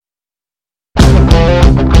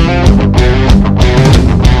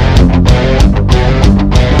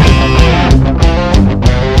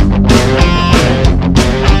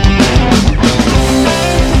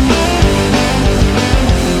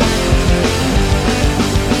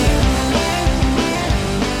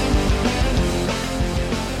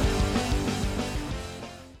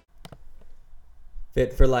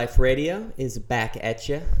Fit for Life Radio is back at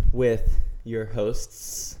you with your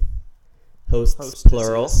hosts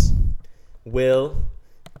plural, Will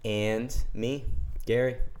and me,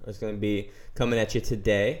 Gary. Is going to be coming at you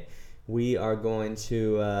today. We are going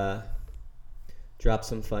to drop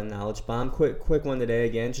some fun knowledge bomb. Quick one today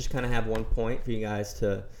again. Just kind of have one point for you guys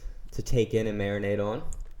to take in and marinate on.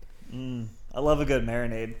 I love a good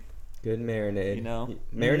marinade. Good marinade. You know,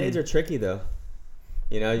 marinades are tricky though.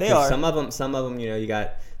 You know, they are. Some of them, you know,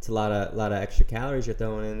 it's a lot of extra calories you're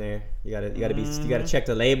throwing in there. You gotta check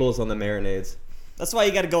the labels on the marinades. That's why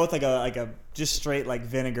you got to go with like a just straight like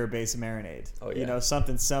vinegar based marinade. Oh yeah. You know,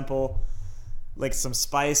 something simple, like some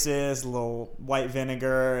spices, a little white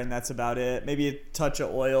vinegar, and that's about it. Maybe a touch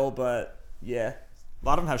of oil, but yeah, a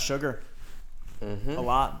lot of them have sugar. Mm-hmm. A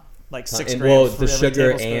lot, like 6 grams. Well, for the every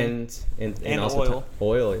sugar tablespoon. and also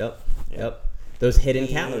oil. Oil. Yep. Those hidden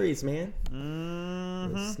calories, man.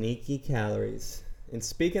 Mm-hmm. Those sneaky calories. And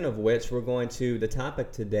speaking of which, we're going to the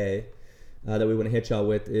topic today that we want to hit y'all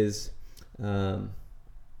with is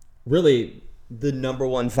really the number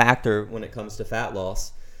one factor when it comes to fat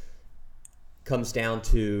loss comes down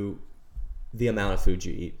to the amount of food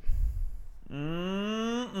you eat.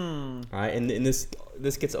 Mm-mm. All right, and this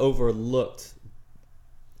gets overlooked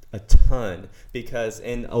a ton because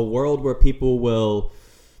in a world where people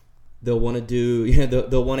they'll want to do, you know,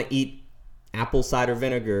 they'll want to eat apple cider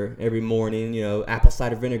vinegar every morning, you know, apple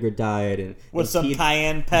cider vinegar diet with some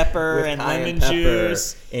cayenne pepper and lemon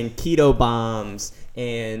juice and keto bombs,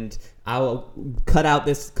 and I'll cut out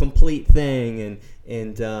this complete thing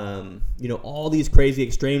and you know, all these crazy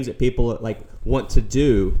extremes that people like want to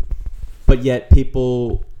do, but yet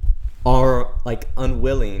people are like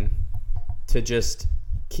unwilling to just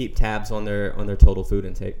keep tabs on their total food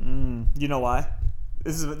intake. You know why?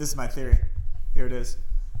 This is my theory. Here it is.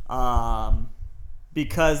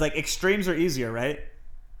 Because like extremes are easier, right?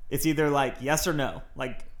 It's either like yes or no,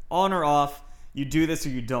 like on or off. You do this or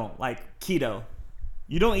you don't. Like keto,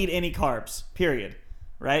 you don't eat any carbs, period,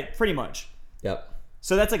 right? Pretty much. Yep.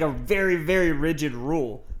 So that's like a very, very rigid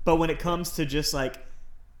rule. But when it comes to just like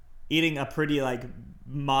eating a pretty like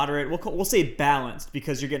moderate, we'll say balanced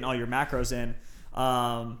because you're getting all your macros in,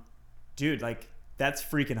 dude, like that's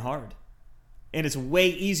freaking hard. And it's way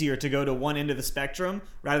easier to go to one end of the spectrum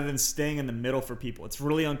rather than staying in the middle for people. It's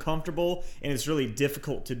really uncomfortable and it's really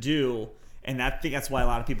difficult to do. And I think that's why a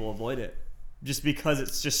lot of people avoid it. Just because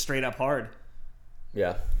it's just straight up hard.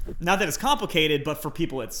 Yeah. Not that it's complicated, but for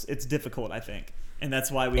people it's difficult, I think. And that's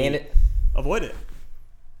why we avoid it.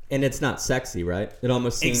 And it's not sexy, right? It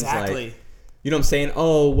almost seems like, you know what I'm saying?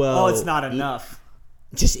 Oh, well. Oh, it's not enough.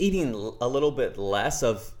 Just eating a little bit less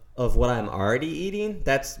of what I'm already eating,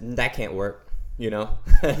 that can't work. You know?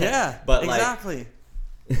 Yeah, but exactly.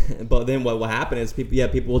 But then what will happen is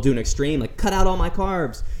people will do an extreme, like cut out all my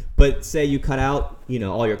carbs. But say you cut out, you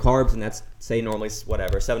know, all your carbs, and that's say normally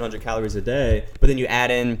 700 calories a day. But then you add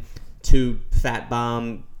in 2 fat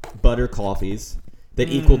bomb butter coffees that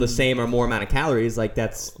equal the same or more amount of calories. Like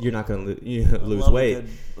you're not going to lose weight.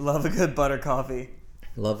 Love a good butter coffee.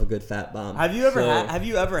 Love a good fat bomb. Have you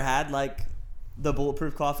ever had like the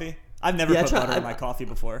bulletproof coffee? I've never put butter in my coffee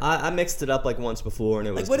before. I mixed it up like once before, and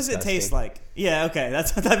it was like, what disgusting. does it taste like? Yeah, okay,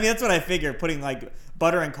 that's what I figure. Putting like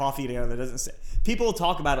butter and coffee together doesn't say. People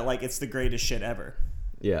talk about it like it's the greatest shit ever.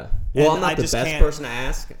 Yeah. Well, And I'm not the best person to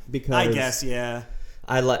ask because I guess yeah.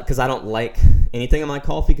 Because I don't like anything in my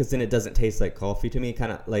coffee because then it doesn't taste like coffee to me. It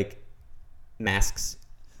kind of like masks.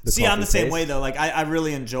 See, I'm the same taste. way though. Like I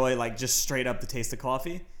really enjoy like just straight up the taste of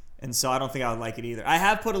coffee, and so I don't think I would like it either. I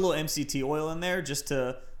have put a little MCT oil in there just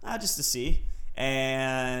to see.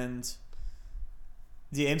 And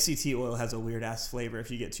the MCT oil has a weird ass flavor if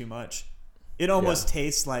you get too much. It almost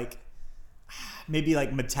tastes like maybe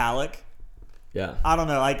like metallic. Yeah. I don't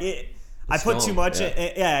know. Like it. I put too much.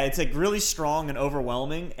 Yeah. It's like really strong and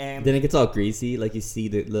overwhelming, and then it gets all greasy. Like you see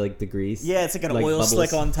the grease. Yeah, it's like an oil bubbles.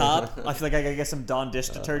 slick on top. I feel like I gotta get some Dawn dish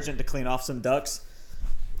detergent to clean off some ducks.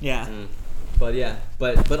 Yeah. But yeah,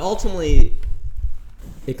 but ultimately,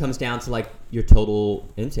 it comes down to like your total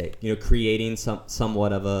intake. You know, creating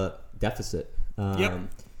somewhat of a deficit. Yep.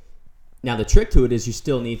 Now the trick to it is you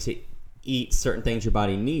still need to eat certain things your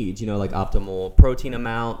body needs, you know, like optimal protein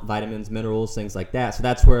amount, vitamins, minerals, things like that. So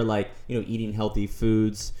that's where like, you know, eating healthy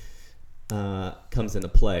foods comes into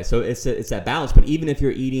play. So it's that balance. But even if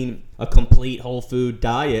you're eating a complete whole food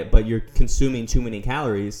diet, but you're consuming too many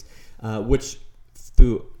calories, which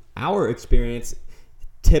through our experience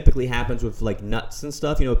typically happens with like nuts and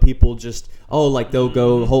stuff. People just they'll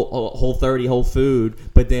go whole 30 whole food,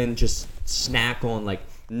 but then just snack on like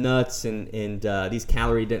nuts and these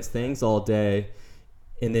calorie dense things all day,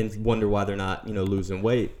 and then wonder why they're not losing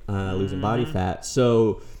weight, losing body fat.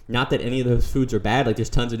 So not that any of those foods are bad. Like there's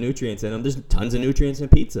tons of nutrients in them. There's tons of nutrients in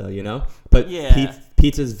pizza, but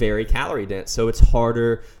pizza is very calorie dense, so it's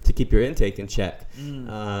harder to keep your intake in check.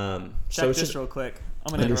 Check this just real quick.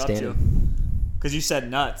 I'm gonna interrupt you because you said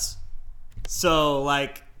nuts. So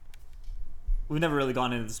like, we've never really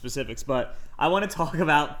gone into the specifics, but I want to talk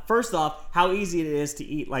about, first off, how easy it is to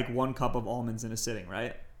eat like 1 cup of almonds in a sitting,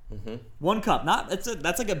 right? Mm-hmm. 1 cup,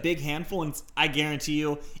 that's like a big handful, and I guarantee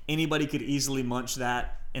you anybody could easily munch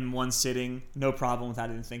that in one sitting, no problem, without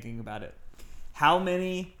even thinking about it. How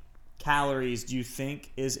many calories do you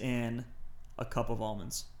think is in a cup of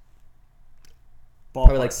almonds? Ballpark.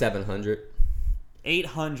 Probably like 700.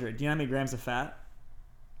 800. Do you know how many grams of fat?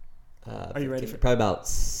 Are you ready for probably about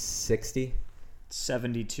 60?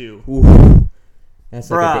 72. Ooh.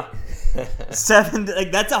 That's like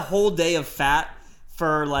that's a whole day of fat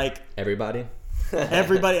for like everybody.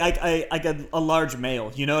 Everybody, like a large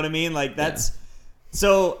male. You know what I mean? Like that's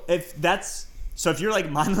so if you're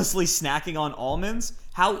like mindlessly snacking on almonds,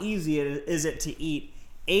 how easy is it to eat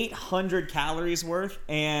 800 calories worth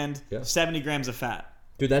and 70 grams of fat?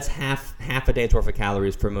 Dude, that's half a day's worth of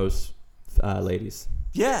calories for most ladies.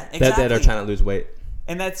 Yeah, exactly. That are trying to lose weight.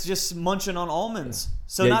 And that's just munching on almonds.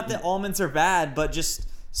 So not that almonds are bad, but just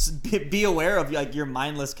be aware of like your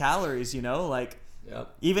mindless calories, like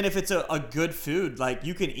even if it's a good food, like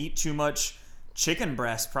you can eat too much chicken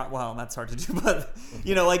breast. Well, that's hard to do, but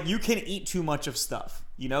like you can eat too much of stuff,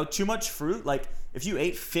 too much fruit. Like if you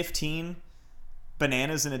ate 15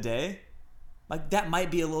 bananas in a day, like that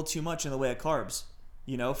might be a little too much in the way of carbs,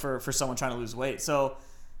 for someone trying to lose weight. So,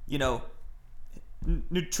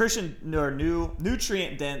 nutrition or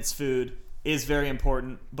nutrient dense food is very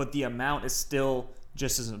important, but the amount is still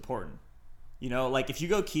just as important. Like if you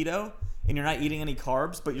go keto and you're not eating any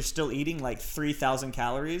carbs, but you're still eating like 3,000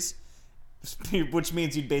 calories, which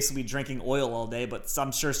means you'd basically be drinking oil all day, but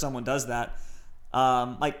I'm sure someone does that.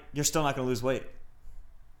 Like you're still not going to lose weight.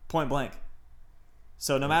 Point blank.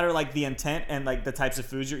 So no matter like the intent and like the types of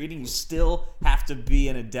foods you're eating, you still have to be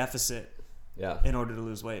in a deficit in order to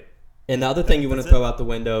lose weight. And the other thing you want to throw out the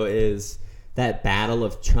window is that battle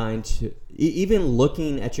of trying to, even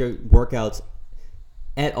looking at your workouts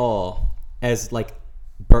at all as like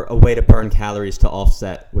a way to burn calories to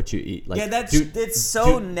offset what you eat. Like, it's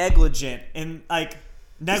so negligent and like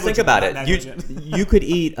negligent. Think about it. You could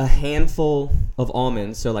eat a handful of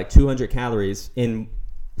almonds, so like 200 calories in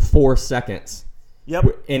 4 seconds. Yep.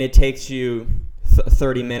 And it takes you a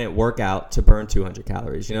 30-minute workout to burn 200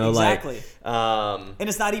 calories, exactly. And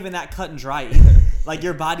it's not even that cut and dry either. Like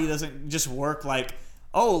your body doesn't just work like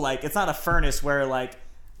it's not a furnace where like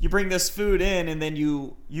you bring this food in and then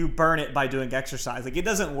you burn it by doing exercise. Like it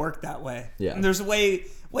doesn't work that way. Yeah. And there's way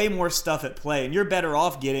more stuff at play, and you're better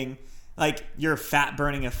off getting like your fat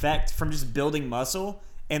burning effect from just building muscle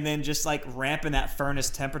and then just like ramping that furnace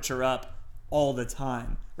temperature up all the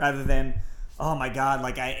time, rather than, oh my God,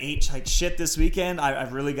 like I ate like shit this weekend,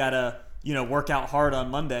 I've really got to, work out hard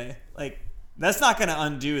on Monday. Like that's not going to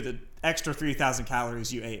undo the extra 3,000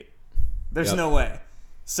 calories you ate. There's no way.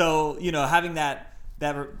 So, having that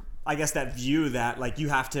I guess that view that like you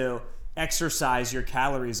have to exercise your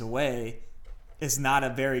calories away is not a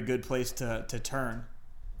very good place to turn.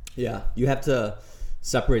 Yeah, you have to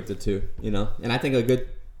separate the two, And I think a good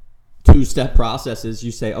 2-step process is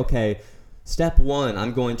you say, okay, step 1,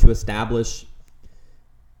 I'm going to establish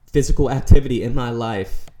physical activity in my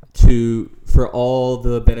life for all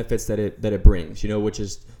the benefits that it brings, which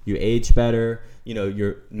is you age better,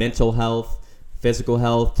 your mental health, physical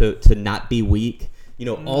health, to not be weak,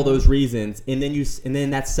 all those reasons, and then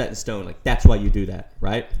that's set in stone. Like that's why you do that,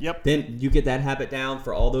 right? Yep. Then you get that habit down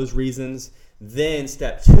for all those reasons. Then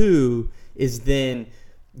step 2 is then,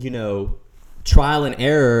 trial and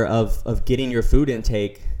error of getting your food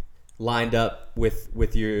intake lined up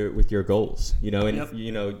with your goals,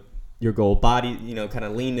 and your goal body, kind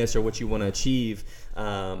of leanness or what you want to achieve.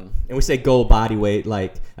 And we say goal body weight.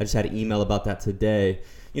 Like I just had an email about that today.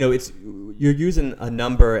 It's you're using a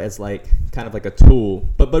number as like kind of like a tool,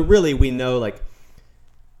 but really we know like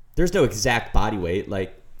there's no exact body weight.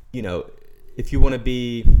 Like if you want to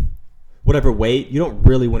be whatever weight, you don't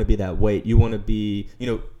really want to be that weight. You want to be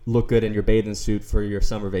look good in your bathing suit for your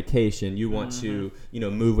summer vacation. You want to,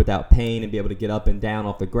 move without pain and be able to get up and down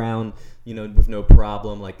off the ground, with no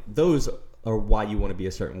problem. Like those are why you want to be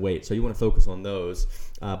a certain weight. So you want to focus on those.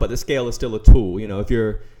 But the scale is still a tool. If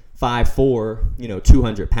you're 5'4",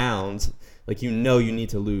 200 pounds, like, you need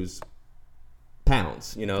to lose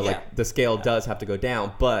pounds, like the scale does have to go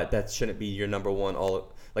down, but that shouldn't be your number one.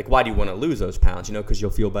 Like, why do you want to lose those pounds? Because you'll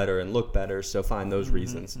feel better and look better. So find those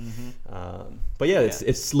reasons. But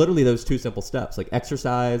it's literally those two simple steps, like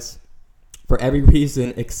exercise for every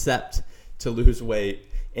reason except to lose weight,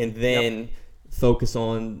 and then focus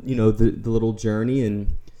on, the little journey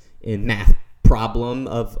and math problem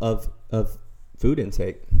of food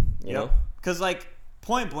intake, you know? Because, like,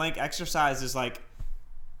 point blank, exercise is, like,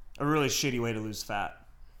 a really shitty way to lose fat.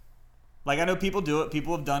 Like, I know people do it.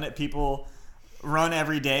 People have done it. People run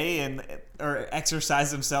every day or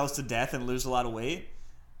exercise themselves to death and lose a lot of weight.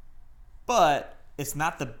 But it's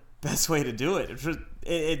not the best way to do it.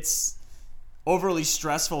 It's overly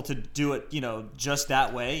stressful to do it, just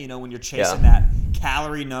that way. When you're chasing that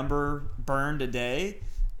calorie number burned a day,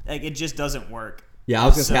 like, it just doesn't work. Yeah, I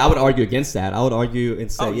was gonna say, I would argue against that. I would argue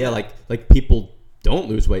and say, like people don't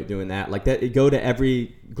lose weight doing that. Like that, you go to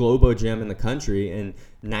every Globo gym in the country, and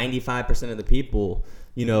 95% of the people,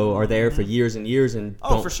 are there for years and years, and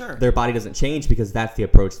for sure, their body doesn't change because that's the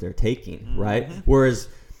approach they're taking, right? Whereas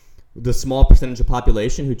the small percentage of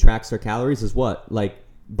population who tracks their calories is what, like,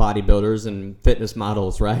 bodybuilders and fitness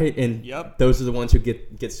models, right? And those are the ones who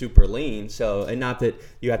get super lean. So, and not that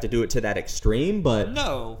you have to do it to that extreme, but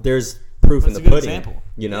there's proof in the pudding. Example.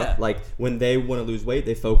 Like when they want to lose weight,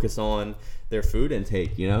 they focus on their food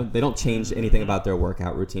intake. They don't change anything about their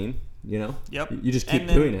workout routine. You just keep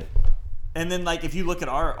doing it. And then, like, if you look at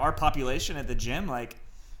our population at the gym, like,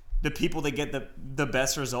 the people that get the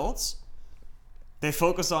best results, they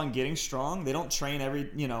focus on getting strong. They don't train every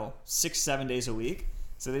 6-7 days a week.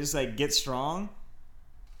 So they just, like, get strong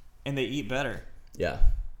and they eat better. Yeah.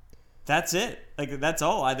 That's it. Like, that's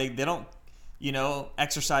all. I think they don't,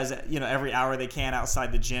 exercise, every hour they can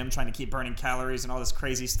outside the gym, trying to keep burning calories and all this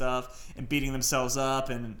crazy stuff and beating themselves up.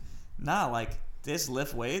 And like, they just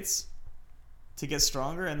lift weights to get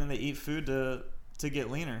stronger, and then they eat food to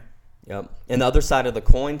get leaner. Yep. And the other side of the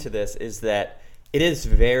coin to this is that it is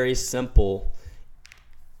very simple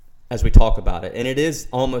as we talk about it. And it is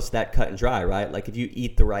almost that cut and dry, right? Like, if you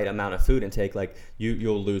eat the right amount of food intake, like,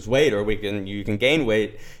 you'll lose weight, or you can gain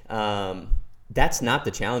weight. That's not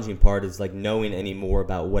the challenging part, is, like, knowing any more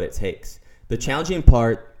about what it takes. The challenging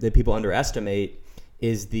part that people underestimate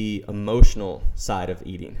is the emotional side of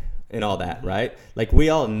eating and all that, right? Like, we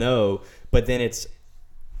all know, but then it's,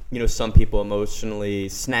 some people emotionally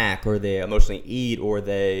snack, or they emotionally eat, or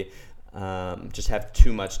they just have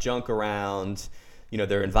too much junk around.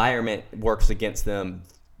 Their environment works against them.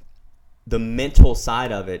 The mental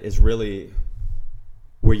side of it is really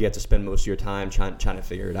where you have to spend most of your time trying to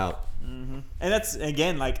figure it out. And that's,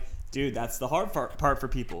 again, like, dude, that's the hard part for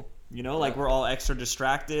people. Like, we're all extra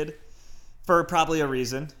distracted for probably a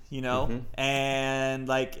reason, and,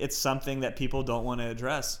 like, it's something that people don't want to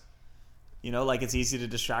address. Like, it's easy to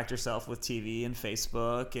distract yourself with TV and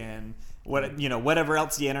Facebook and whatever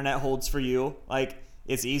else the internet holds for you. Like,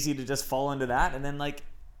 it's easy to just fall into that, and then, like,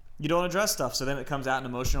 you don't address stuff. So then it comes out in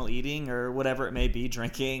emotional eating or whatever it may be,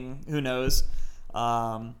 drinking, who knows.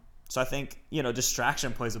 So I think,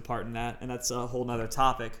 distraction plays a part in that, and that's a whole nother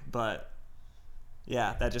topic. But,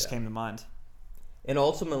 yeah, that just came to mind. And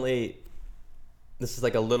ultimately, this is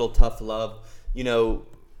like a little tough love.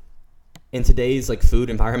 In today's, like, food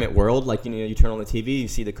environment world, like, you turn on the TV, you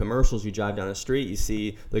see the commercials, you drive down the street, you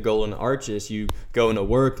see the Golden Arches, you go into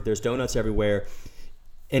work, there's donuts everywhere.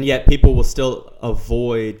 And yet people will still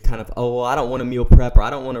avoid kind of, I don't want to meal prep, or I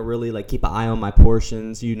don't want to really, like, keep an eye on my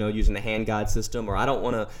portions, using the hand guide system, or I don't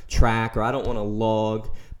want to track, or I don't want to log.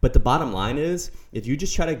 But the bottom line is, if you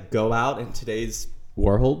just try to go out in today's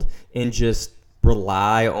world and just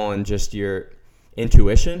rely on just your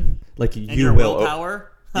intuition, like, and you will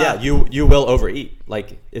willpower. You will overeat.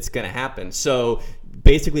 Like, it's going to happen. So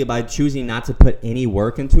basically, by choosing not to put any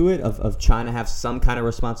work into it, of trying to have some kind of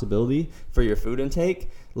responsibility for your food intake,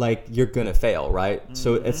 like, you're going to fail, right?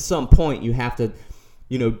 So at some point, you have to,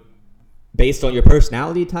 based on your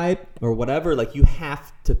personality type or whatever, like, you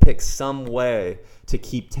have to pick some way to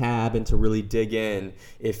keep tab and to really dig in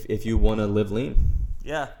if you want to live lean.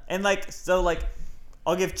 Yeah. And, like, so, like,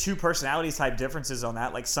 I'll give two personality type differences on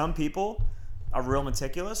that. Like, some people are real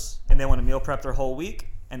meticulous and they want to meal prep their whole week,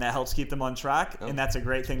 and that helps keep them on track, and that's a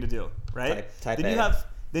great thing to do, right?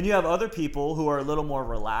 Then you have other people who are a little more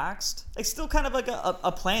relaxed. Like, still kind of like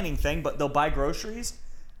a planning thing, but they'll buy groceries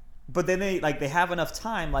but then they have enough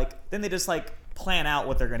time, like then they just like plan out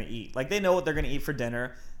what they're going to eat. Like they know what they're going to eat for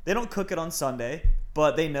dinner. They don't cook it on Sunday,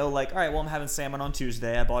 but they know like, all right, well, I'm having salmon on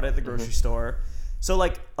Tuesday. I bought it at the grocery store. So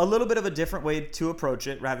like a little bit of a different way to approach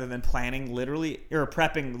it rather than planning literally or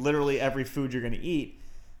prepping literally every food you're going to eat,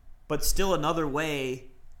 but still another way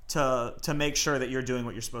to make sure that you're doing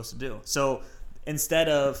what you're supposed to do. So instead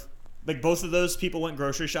of like both of those people went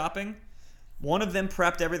grocery shopping, one of them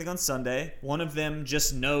prepped everything on Sunday. One of them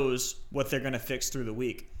just knows what they're going to fix through the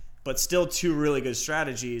week, but still two really good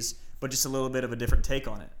strategies, but just a little bit of a different take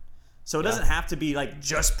on it. So it doesn't have to be like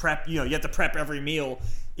just prep, you have to prep every meal.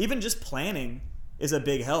 Even just planning is a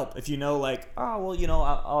big help. If you know like, oh,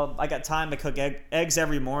 well, I got time to cook eggs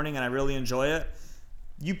every morning and I really enjoy it.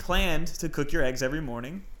 You planned to cook your eggs every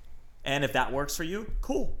morning. And if that works for you,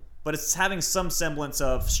 cool. But it's having some semblance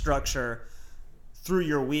of structure through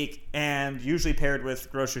your week and usually paired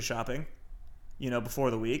with grocery shopping, before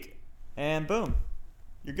the week. And boom,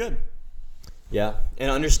 you're good. Yeah. And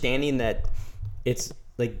understanding that it's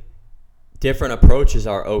like different approaches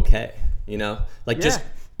are okay, just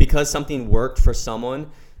because something worked for someone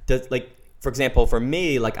does, like, for example, for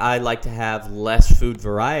me, like I like to have less food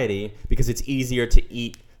variety because it's easier to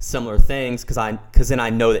eat similar things because then I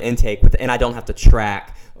know the intake and I don't have to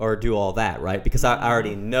track or do all that, right? Because I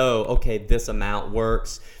already know, okay, this amount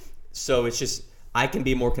works. So it's just I can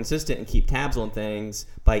be more consistent and keep tabs on things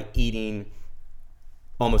by eating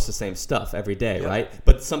almost the same stuff every day, right?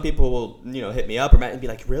 But some people will, hit me up and be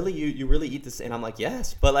like, really? You really eat this? And I'm like,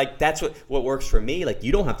 yes. But like that's what works for me. Like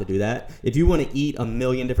you don't have to do that. If you want to eat a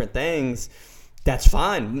million different things, that's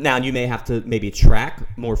fine. Now you may have to maybe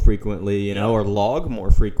track more frequently, or log more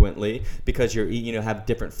frequently because you're have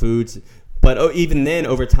different foods. But even then,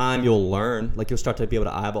 over time, you'll learn. Like you'll start to be able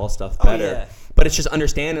to eyeball stuff better. Oh, yeah. But it's just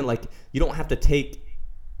understanding, like you don't have to take.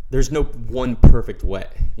 There's no one perfect way.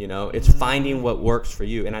 It's finding what works for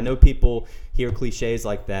you. And I know people hear cliches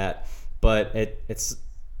like that, but it's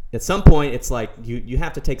at some point it's like you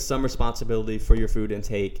have to take some responsibility for your food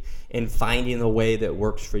intake and finding the way that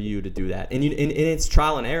works for you to do that. And it's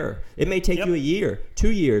trial and error. It may take you a year, 2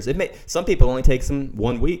 years. Some people only takes them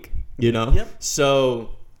 1 week.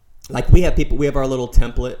 So. Like we have our little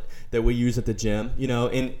template that we use at the gym,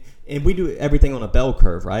 and we do everything on a bell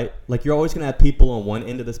curve, right? Like you're always going to have people on one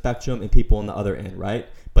end of the spectrum and people on the other end, right?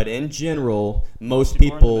 But in general, most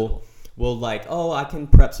people will like, oh, I can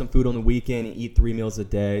prep some food on the weekend and eat 3 meals a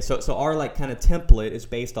day. So our like kind of template is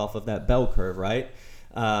based off of that bell curve, right?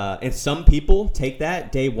 And some people take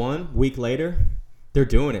that day one, week later, they're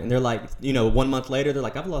doing it. And they're like, 1 month later, they're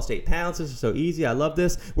like, I've lost 8 pounds. This is so easy. I love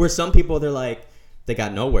this. Where some people, they're like, they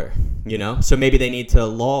got nowhere, So maybe they need to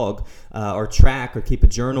log or track or keep a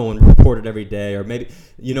journal and report it every day, or maybe,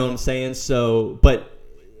 you know what I'm saying? So, but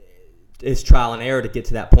it's trial and error to get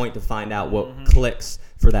to that point to find out what clicks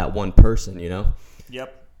for that one person,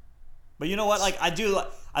 Yep. But you know what? Like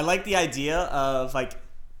I like the idea of like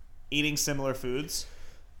eating similar foods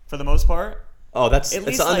for the most part. Oh, it's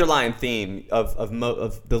the underlying theme of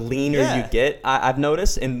the leaner you get. I've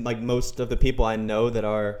noticed, and like most of the people I know that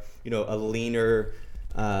are a leaner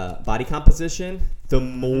body composition, the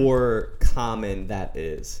more common that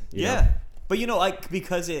is. You know? But like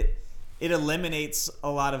because it eliminates a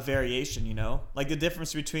lot of variation. Like the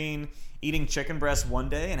difference between eating chicken breast one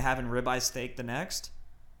day and having ribeye steak the next.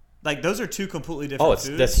 Like those are two completely different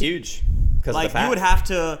foods. That's huge. Like you would have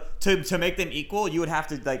to make them equal. You would have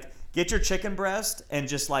to like. Get your chicken breast and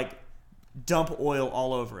just like dump oil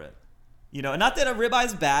all over it. And not that a ribeye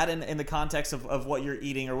is bad in the context of what you're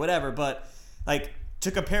eating or whatever, but like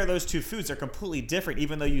to compare those two foods, they're completely different.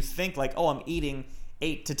 Even though you think like, oh, I'm eating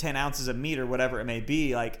 8 to 10 ounces of meat or whatever it may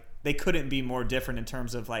be, like they couldn't be more different in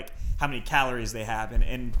terms of like how many calories they have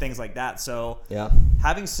and things like that. So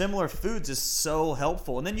having similar foods is so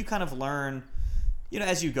helpful. And then you kind of learn,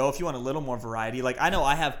 as you go, if you want a little more variety. Like I know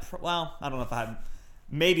I have, well, I don't know if I have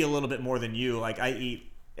maybe a little bit more than you. Like I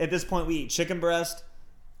eat, at this point we eat chicken breast,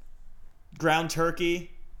 ground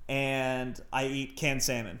turkey, and I eat canned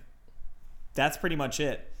salmon. That's pretty much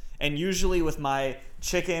it. And usually with my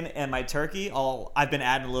chicken and my turkey, I've been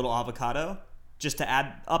adding a little avocado just to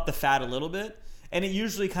add up the fat a little bit. And it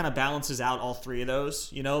usually kind of balances out all three of those,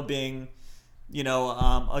 being,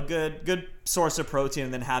 a good source of protein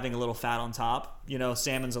and then having a little fat on top.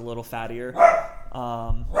 Salmon's a little fattier.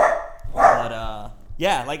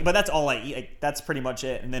 But that's all I eat. Like, that's pretty much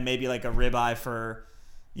it. And then maybe like a ribeye for,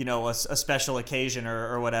 a special occasion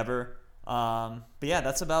or whatever. But yeah,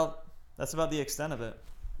 that's about the extent of it.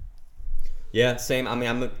 Yeah, same. I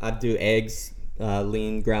mean, I do eggs,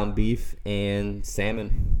 lean ground beef, and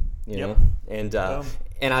salmon. You know, And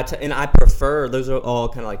I prefer, those are all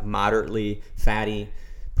kind of like moderately fatty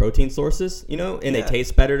protein sources, and they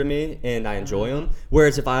taste better to me, and I enjoy them.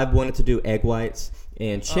 Whereas if I wanted to do egg whites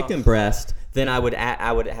and chicken breast, then I would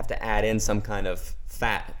have to add in some kind of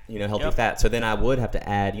fat, healthy fat. So then I would have to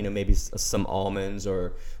add, maybe some almonds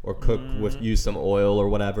or cook use some oil or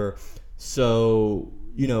whatever. So,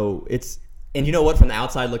 it's, and you know what, from the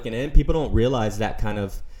outside looking in, people don't realize that kind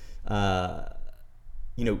of,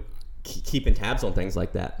 keeping tabs on things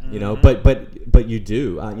like that, but you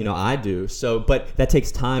do, I do. So, but that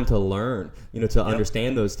takes time to learn, to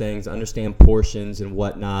understand those things, understand portions and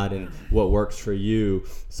whatnot, and what works for you.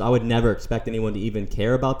 So I would never expect anyone to even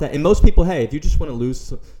care about that. And most people, hey, if you just want to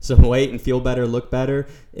lose some weight and feel better, look better,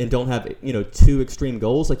 and don't have, too extreme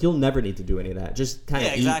goals, like, you'll never need to do any of that. Just kind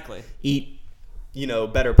of eat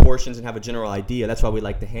better portions and have a general idea. That's why we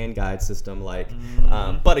like the hand guide system. Like,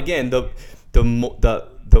 but again,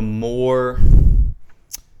 the more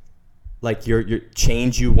like your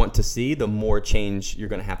change you want to see, the more change you're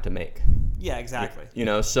going to have to make. Yeah, exactly.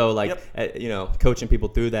 So like, coaching people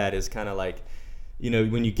through that is kind of like,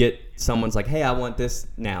 when you get someone's like, hey, I want this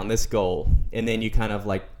now, this goal, and then you kind of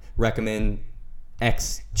like recommend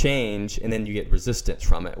X change, and then you get resistance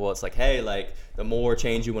from it. Well, it's like, hey, like, the more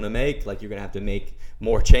change you want to make, like, you're gonna have to make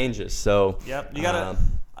more changes. So you gotta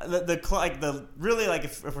really, like,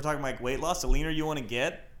 if we're talking like weight loss, the leaner you want to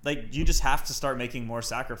get, like, you just have to start making more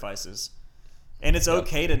sacrifices. And it's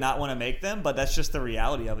okay to not want to make them, but that's just the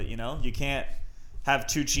reality of it. You can't have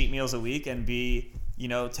 2 cheat meals a week and be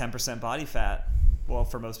 10% body fat. Well,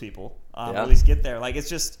 for most people, at least get there. Like, it's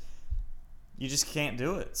just, you just can't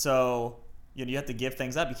do it. So you have to give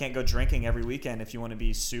things up. You can't go drinking every weekend if you want to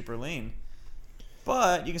be super lean.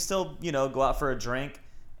 But you can still, go out for a drink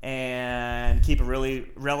and keep a really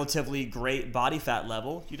relatively great body fat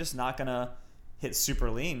level. You're just not going to hit super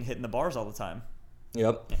lean, hitting the bars all the time.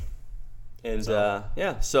 Yep. And,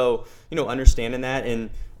 so, understanding that, and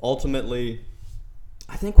ultimately,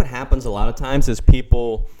 I think what happens a lot of times is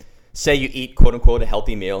people say you eat, quote unquote, a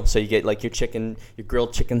healthy meal. So you get like your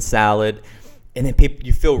grilled chicken salad, and then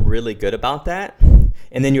you feel really good about that.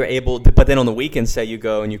 And then you're able to, but then on the weekend, say you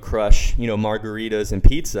go and you crush, margaritas and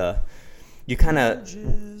pizza, you kind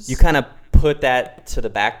of put that to the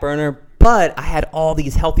back burner. But I had all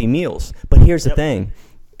these healthy meals. But here's the thing.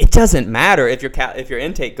 It doesn't matter if your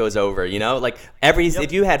intake goes over, like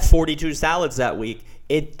if you had 42 salads that week,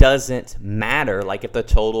 it doesn't matter. Like, if the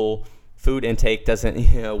total food intake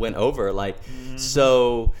doesn't, went over, like,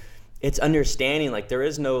 so it's understanding, like, there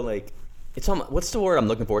is no, like, it's almost, what's the word I'm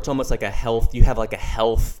looking for? It's almost like you have like a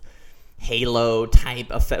health halo type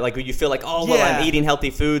effect. Like, you feel like, I'm eating healthy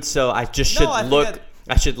food, so I just should look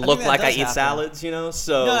like I eat salads,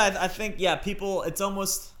 so. No, I think, people, it's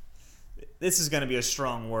almost, this is going to be a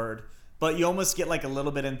strong word, but you almost get like a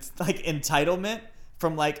little bit entitlement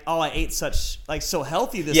from like, I ate so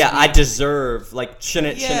healthy this week. I deserve, like,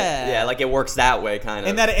 shouldn't, like, it works that way, kind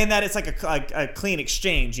of. And that it's like a clean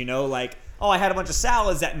exchange, like, I had a bunch of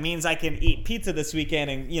salads, that means I can eat pizza this weekend,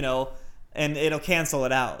 and, and it'll cancel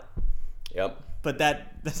it out. Yep. But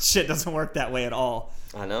that shit doesn't work that way at all.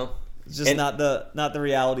 I know. It's just not the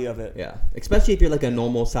reality of it. Yeah. Especially if you're like a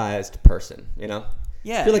normal sized person,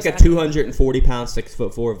 Yeah. If you're like a 240-pound,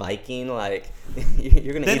 6'4" Viking, like,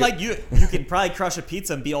 you're gonna. Then like you can probably crush a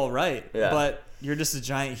pizza and be all right. Yeah. But you're just a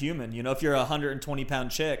giant human. If you're a 120-pound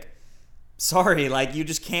chick, sorry, like, you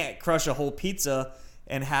just can't crush a whole pizza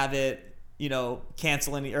and have it,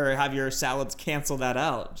 cancel or have your salads cancel that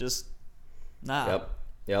out. Just nah.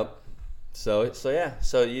 Yep. So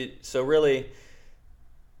really,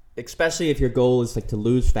 especially if your goal is like to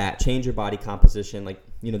lose fat, change your body composition, like,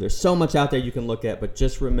 there's so much out there you can look at, but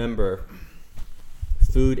just remember,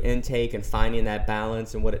 food intake and finding that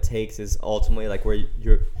balance and what it takes is ultimately like where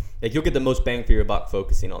you'll get the most bang for your buck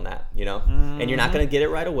focusing on that, and you're not going to get it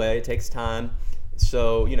right away. It takes time.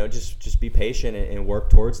 So, just be patient and work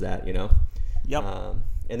towards that, Yep.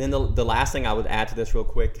 And then the last thing I would add to this real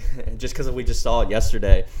quick, just because we just saw it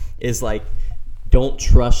yesterday, is like, don't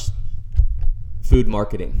trust food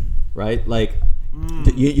marketing, right? Like,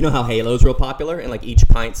 you know how Halo's real popular, and like each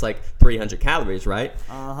pint's like 300 calories, right?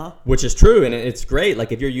 Which is true, and it's great.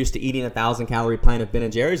 Like, if you're used to eating 1,000-calorie pint of Ben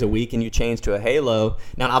and Jerry's a week, and you change to a Halo,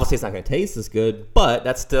 now obviously it's not going to taste as good, but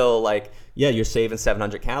that's still like, you're saving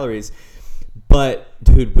 700 calories. But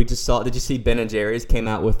dude, we just saw. Did you see Ben and Jerry's came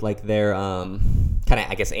out with like their kind of,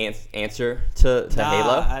 I guess, answer to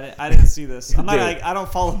Halo? I didn't see this. I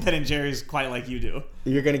don't follow Ben and Jerry's quite like you do.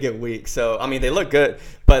 You're gonna get weak. So I mean, they look good,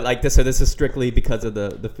 But like this, so this is strictly because of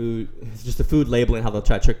the food, just the food labeling, how they'll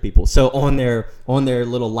try to trick people. So on their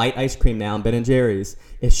little light ice cream now, Ben and Jerry's,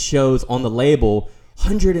 it shows on the label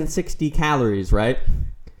 160 calories, right?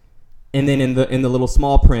 And then in the little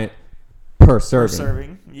small print, per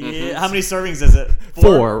serving. Yeah. Mm-hmm. How many servings is it?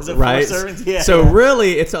 Four, is it right? 4 servings? Yeah. So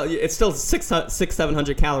really, it's still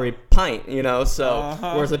 700 calorie pint, you know. So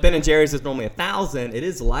whereas a Ben and Jerry's is normally 1,000, it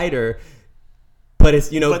is lighter. But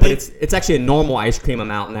it's it's actually a normal ice cream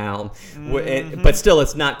amount now, but still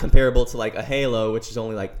it's not comparable to like a Halo, which is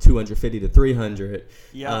only like 250 to 300.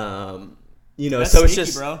 Yeah. You know, that's so sneaky,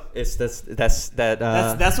 it's just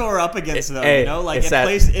bro. That's what we're up against, though. Hey, you know, like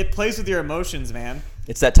it plays with your emotions, man.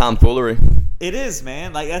 It's that tomfoolery. It is,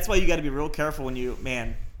 man. Like that's why you got to be real careful when you,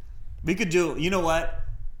 man. We could do. You know what?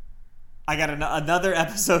 I got another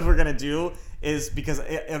episode we're gonna do is because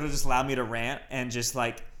it'll just allow me to rant and just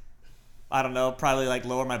like, I don't know, probably like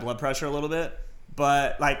lower my blood pressure a little bit.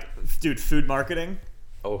 But like, dude, food marketing.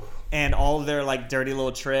 Oh. And all of their like dirty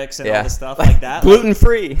little tricks and all the stuff like that. Gluten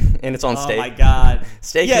free, and it's on steak. Oh my god.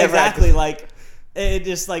 Steak. Yeah, exactly. Like it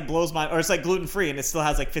just like blows my. Or it's like gluten free, and it still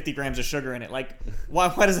has like 50 grams of sugar in it. Like, why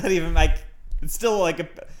does that even like? It's still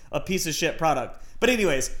like a piece of shit product. But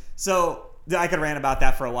anyways, so I could rant about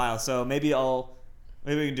that for a while. So maybe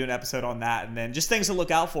we can do an episode on that, and then just things to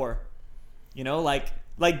look out for. You know, like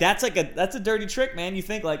that's a dirty trick, man. You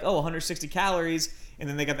think like, 160 calories, and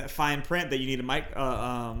then they got that fine print that you need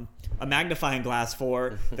a magnifying glass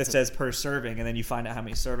for that says per serving, and then you find out how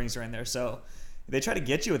many servings are in there. So they try to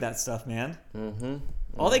get you with that stuff, man. Mm-hmm.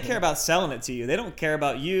 All they care about selling it to you. They don't care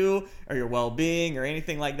about you or your well-being or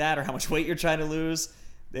anything like that, or how much weight you're trying to lose.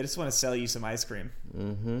 They just want to sell you some ice cream.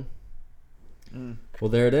 Mm-hmm. Well,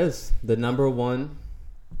 there it is. The number one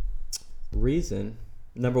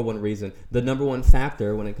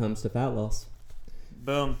factor when it comes to fat loss.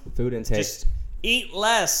 Boom. Food intake. Just eat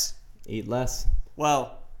less. Eat less.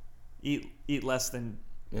 Well, eat less than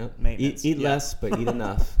maintenance. Eat less, but eat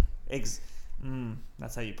enough.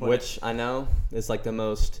 That's how you put it. Which I know is like the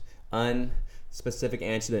most unspecific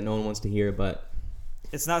answer that no one wants to hear, but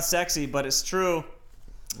it's not sexy, but it's true.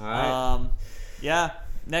 All right. Yeah.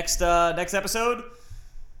 Next episode.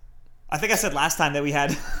 I think I said last time that we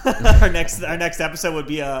had our next episode would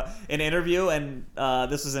be an interview, and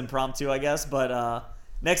this was impromptu, I guess. But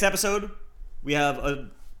next episode, we have a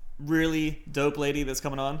really dope lady that's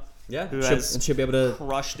coming on. Yeah, who should be able to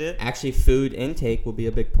crushed it. Actually, food intake will be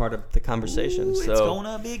a big part of the conversation. Ooh, so it's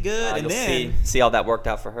gonna be good. And then see how that worked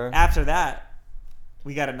out for her. After that,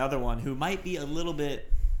 we got another one who might be a little bit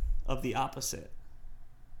of the opposite.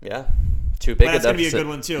 Yeah, too big. But that's gonna be a good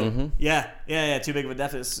one too. Mm-hmm. Yeah. Too big of a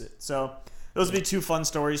deficit. So those will be two fun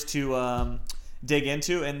stories to dig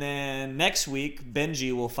into. And then next week,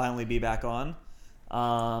 Benji will finally be back on.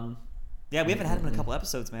 We haven't had him in a couple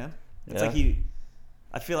episodes, man. It's like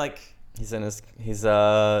I feel like he's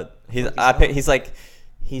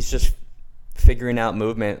just figuring out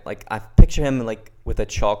movement. Like I picture him like with a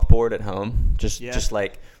chalkboard at home, just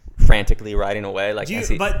like frantically writing away. Like, do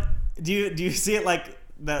you see it like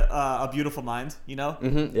A Beautiful Mind? You know?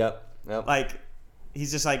 Mm-hmm. Yep. Like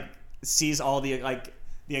he's just like sees all the like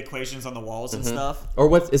the equations on the walls and stuff.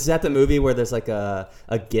 Or is that the movie where there's like a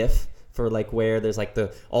GIF? For like where there's like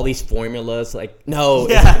all these formulas, like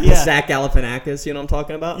it's Zach Galifianakis, you know what I'm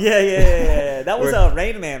talking about? Yeah. That was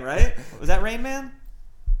Rain Man, right? Was that Rain Man?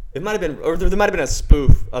 It might have been, or there might have been a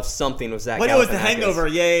spoof of something with Zach Galifianakis. But it was The Hangover,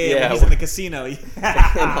 yeah. When he's in the casino,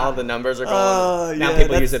 and all the numbers are going. Now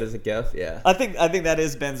people use it as a GIF, yeah. I think that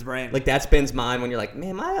is Ben's brain. Like that's Ben's mind when you're like,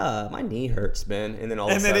 man, my knee hurts, Ben, and then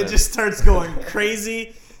all of a sudden, it just starts going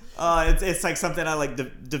crazy. It's like something out like Da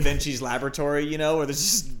Vinci's laboratory, you know, where there's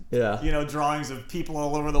just drawings of people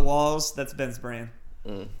all over the walls. That's Ben's brain.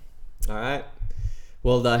 All right.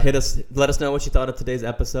 Well, let us know what you thought of today's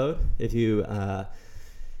episode. If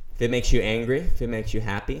it makes you angry, if it makes you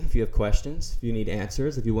happy, if you have questions, if you need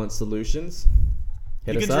answers, if you want solutions,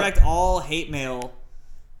 hit us up. You can direct all hate mail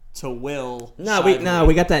to Will. We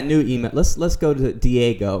got that new email. Let's go to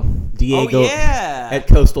Diego at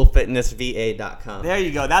coastalfitnessva.com. There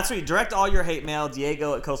you go. That's where you direct all your hate mail.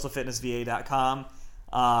 Diego at coastalfitnessva.com.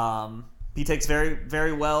 He takes very,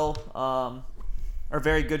 very well or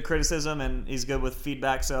very good criticism, and he's good with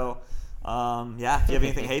feedback. So if you have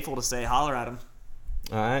anything hateful to say, holler at him.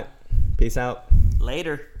 All right. Peace out.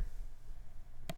 Later.